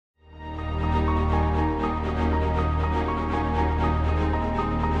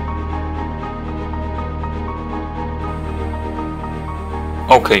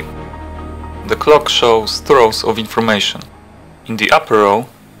Okay, the clock shows two rows of information. In the upper row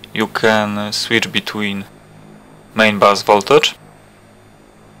you can switch between main bus voltage,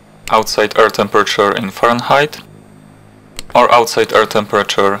 outside air temperature in Fahrenheit, or outside air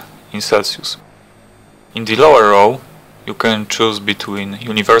temperature in Celsius. In the lower row you can choose between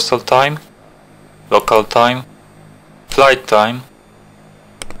universal time, local time, flight time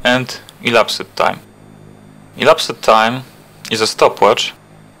and elapsed time. Elapsed time is a stopwatch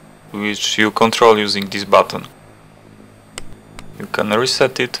which you control using this button. You can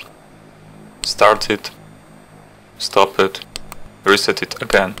reset it, start it, stop it, reset it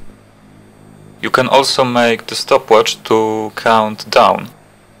again. You can also make the stopwatch to count down.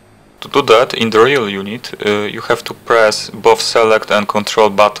 To do that in the real unit you have to press both select and control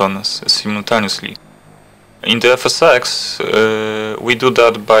buttons simultaneously. In the FSX we do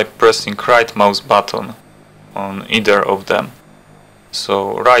that by pressing right mouse button on either of them.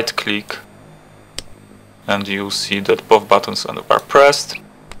 So right click and you see that both buttons are pressed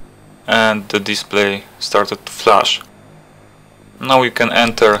and the display started to flash. Now you can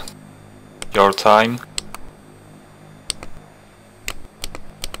enter your time,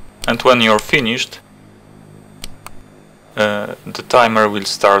 and when you're finished the timer will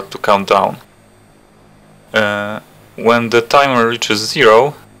start to count down. When the timer reaches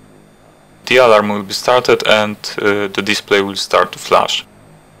 0, the alarm will be started and the display will start to flash.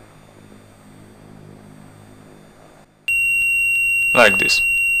 Like this.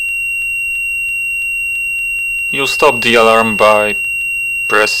 You stop the alarm by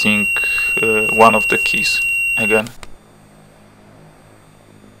pressing one of the keys again.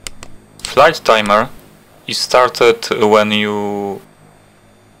 Flight timer is started when you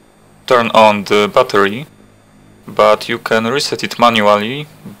turn on the battery, but you can reset it manually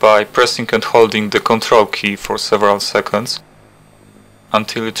by pressing and holding the control key for several seconds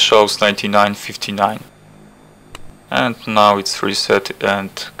until it shows 99:59. And now it's reset and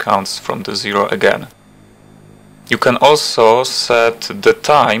counts from the 0 again. You can also set the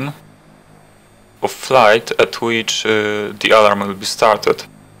time of flight at which the alarm will be started.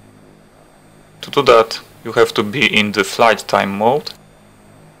 To do that you have to be in the flight time mode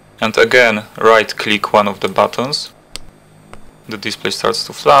and again right click one of the buttons. The display starts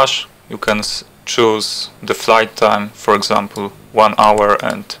to flash. You can choose the flight time, for example 1 hour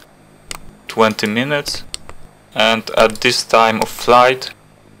and 20 minutes, and at this time of flight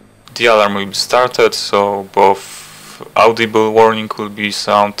the alarm will be started, so both audible warning will be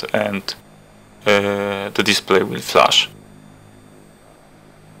sound and the display will flash.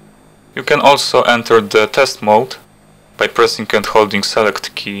 You can also enter the test mode by pressing and holding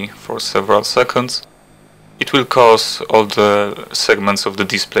select key for several seconds. It will cause all the segments of the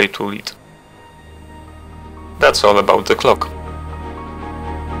display to read. That's all about the clock.